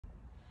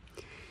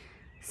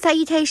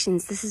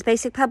Salutations, this is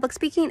Basic Public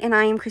Speaking and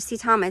I am Christy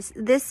Thomas.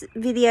 This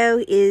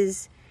video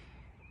is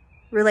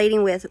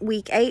relating with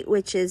week 8,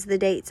 which is the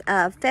dates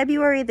of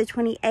February the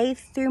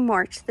 28th through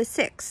March the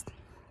 6th.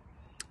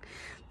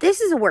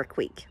 This is a work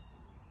week.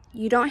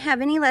 You don't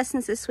have any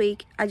lessons this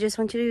week. I just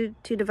want you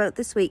to devote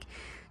this week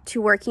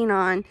to working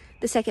on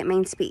the second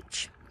main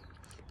speech.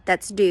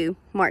 That's due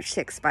March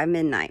 6th by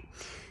midnight.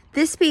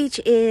 This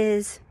speech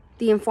is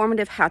the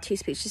informative how-to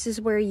speech. This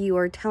is where you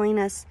are telling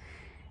us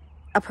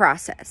a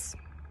process.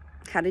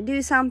 How to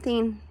do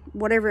something,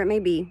 whatever it may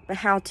be, but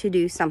how to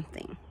do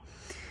something.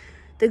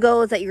 The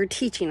goal is that you're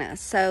teaching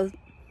us. So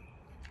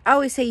I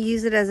always say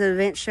use it as an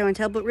event, show and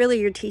tell, but really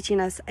you're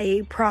teaching us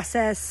a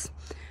process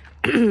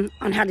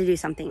on how to do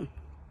something.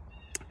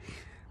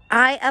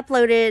 I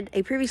uploaded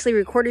a previously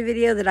recorded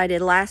video that I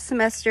did last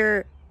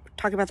semester,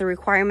 talking about the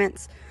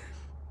requirements.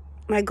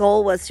 My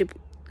goal was to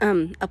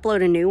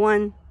upload a new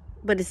one,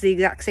 but it's the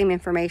exact same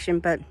information,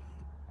 but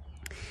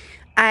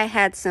I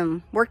had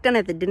some work done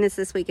at the dentist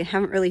this week and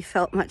haven't really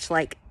felt much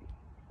like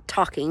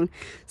talking.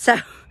 So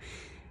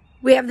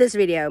we have this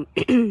video.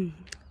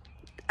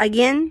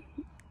 Again,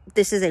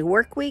 this is a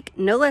work week.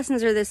 No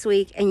lessons are this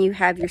week. And you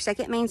have your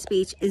second main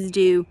speech is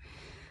due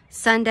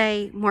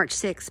Sunday, March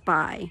 6th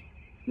by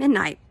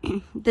midnight.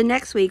 The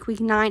next week, week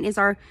 9, is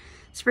our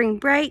spring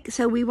break.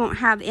 So we won't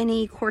have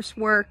any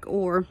coursework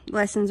or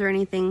lessons or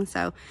anything.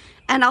 So,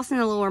 and I'll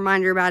send a little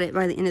reminder about it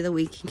by the end of the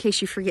week in case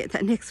you forget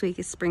that next week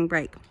is spring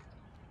break.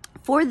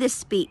 For this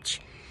speech,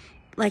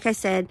 like I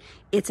said,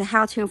 it's a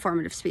how-to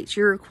informative speech.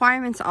 Your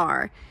requirements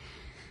are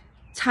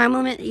time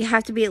limit, you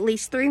have to be at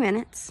least 3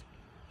 minutes.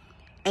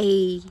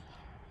 An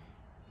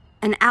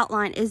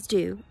outline is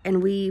due,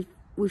 and we've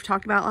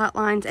talked about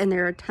outlines, and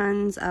there are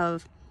tons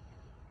of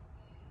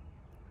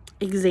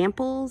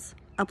examples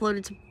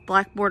uploaded to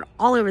Blackboard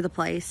all over the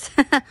place.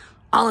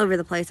 All over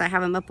the place. I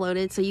have them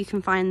uploaded so you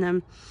can find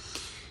them.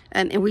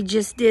 And we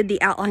just did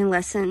the outline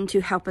lesson to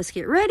help us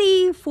get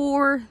ready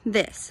for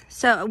this.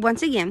 So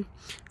once again,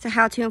 it's a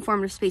how-to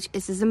informative speech.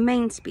 This is a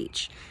main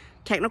speech.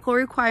 Technical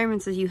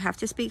requirements is you have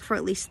to speak for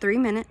at least 3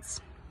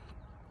 minutes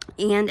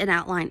and an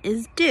outline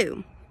is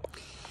due.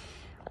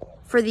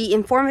 For the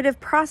informative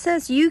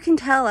process, you can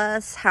tell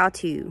us how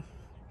to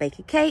bake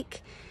a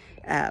cake,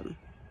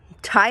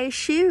 tie a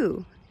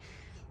shoe,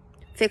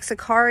 fix a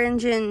car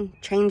engine,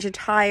 change a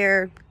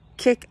tire,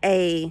 kick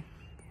a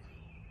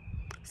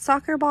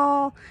soccer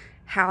ball,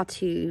 how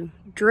to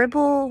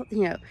dribble,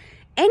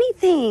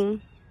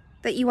 anything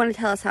that you want to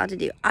tell us how to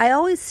do. I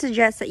always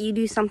suggest that you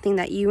do something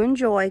that you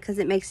enjoy because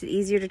it makes it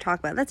easier to talk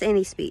about. That's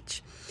any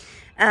speech.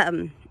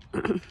 But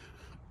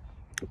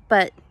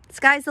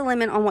sky's the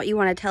limit on what you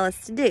want to tell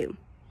us to do.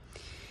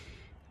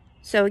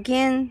 So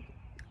again,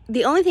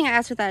 the only thing I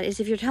ask with that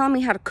is if you're telling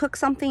me how to cook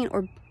something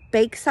or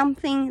bake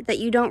something, that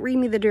you don't read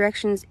me the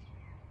directions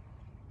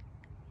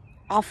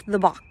off the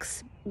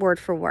box, word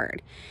for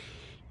word.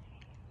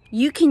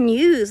 You can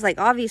use,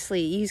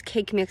 obviously, use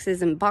cake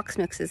mixes and box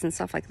mixes and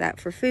stuff like that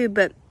for food,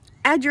 but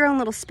add your own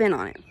little spin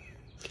on it.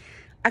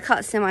 I call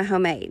it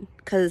semi-homemade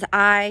because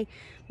I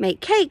make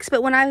cakes,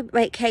 but when I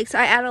make cakes,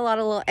 I add a lot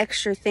of little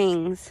extra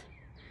things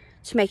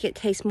to make it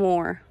taste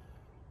more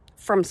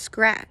from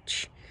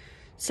scratch.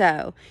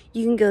 So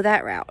you can go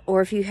that route.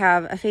 Or if you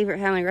have a favorite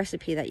family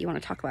recipe that you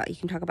want to talk about, you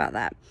can talk about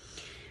that.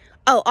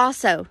 Oh,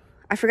 also,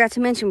 I forgot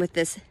to mention with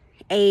this,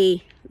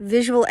 a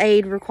visual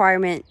aid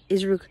requirement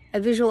is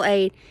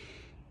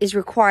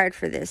required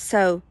for this.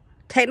 So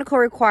technical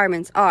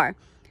requirements are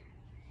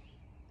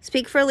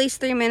speak for at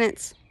least 3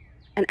 minutes,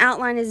 an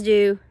outline is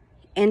due,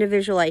 and a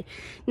visual aid.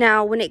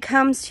 Now, when it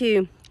comes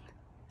to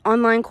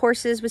online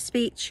courses with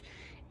speech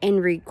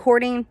and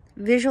recording,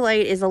 visual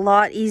aid is a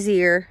lot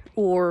easier,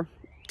 or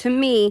to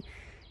me,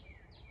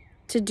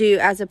 to do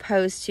as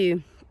opposed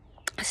to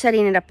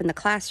setting it up in the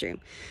classroom.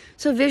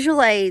 So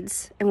visual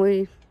aids, and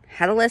we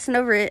had a lesson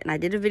over it, and I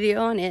did a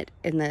video on it,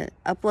 and the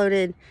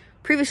uploaded,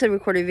 previously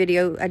recorded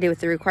video I did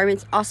with the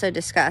requirements also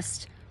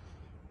discussed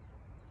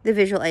the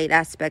visual aid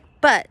aspect.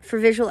 But for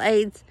visual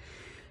aids,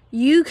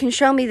 you can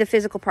show me the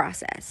physical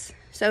process.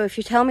 So if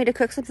you tell me to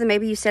cook something,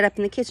 maybe you set up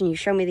in the kitchen, you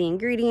show me the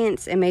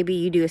ingredients, and maybe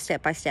you do a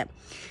step-by-step.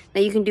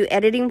 Now you can do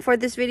editing for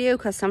this video,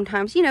 because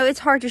sometimes, it's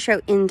hard to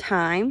show in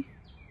time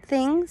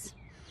things,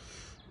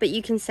 but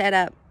you can set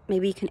up,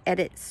 maybe you can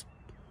edit,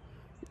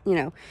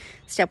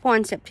 step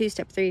 1, step 2,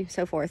 step 3,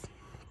 so forth.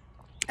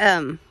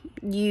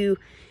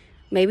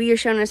 Maybe you're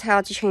showing us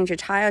how to change a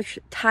tire,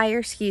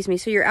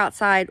 so you're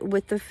outside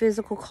with the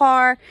physical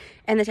car,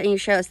 and you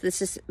show us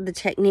this is the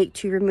technique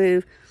to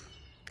remove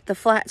the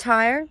flat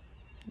tire.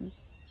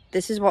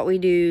 This is what we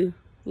do,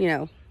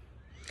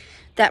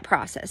 that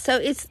process. So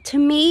it's, to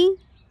me,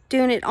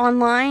 doing it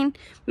online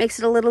makes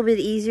it a little bit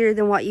easier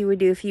than what you would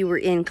do if you were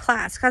in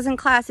class. Because in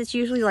class, it's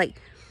usually like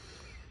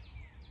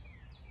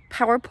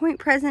PowerPoint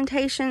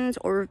presentations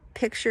or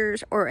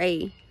pictures or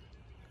an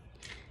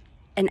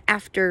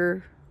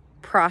after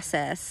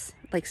process,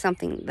 like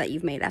something that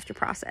you've made after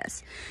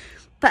process.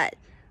 But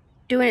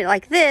doing it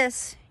like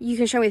this, you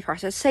can show me the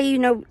process. Say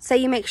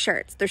you make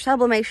shirts. They're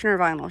sublimation or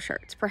vinyl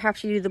shirts.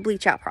 Perhaps you do the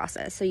bleach out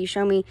process. So you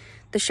show me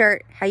the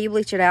shirt, how you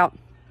bleach it out,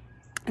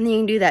 and then you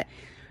can do that.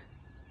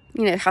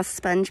 You know, how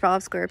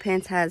SpongeBob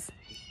SquarePants has,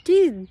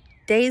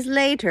 days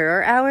later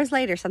or hours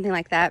later, something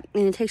like that.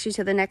 And it takes you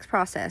to the next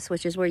process,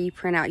 which is where you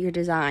print out your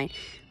design.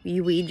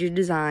 You weed your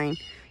design,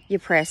 you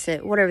press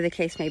it, whatever the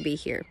case may be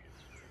here.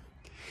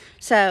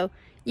 So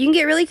you can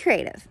get really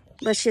creative.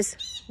 Let's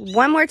just,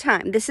 one more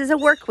time. This is a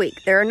work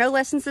week. There are no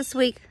lessons this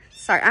week.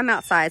 Sorry, I'm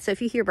outside, so if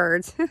you hear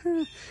birds,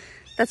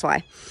 that's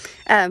why.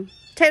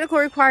 Technical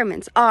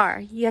requirements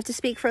are, you have to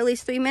speak for at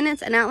least 3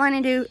 minutes, an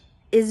outline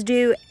is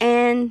due,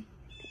 and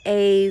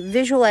a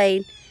visual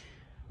aid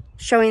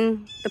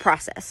showing the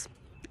process.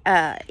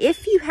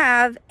 If you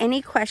have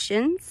any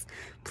questions,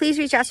 please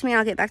reach out to me.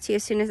 I'll get back to you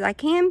as soon as I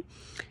can.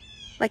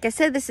 Like I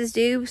said, this is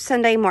due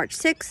Sunday, March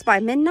 6th by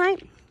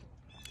midnight.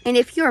 And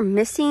if you're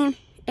missing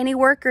any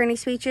work or any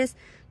speeches,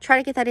 try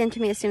to get that into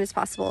me as soon as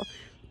possible.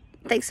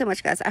 Thanks so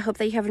much, guys. I hope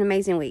that you have an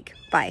amazing week.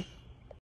 Bye.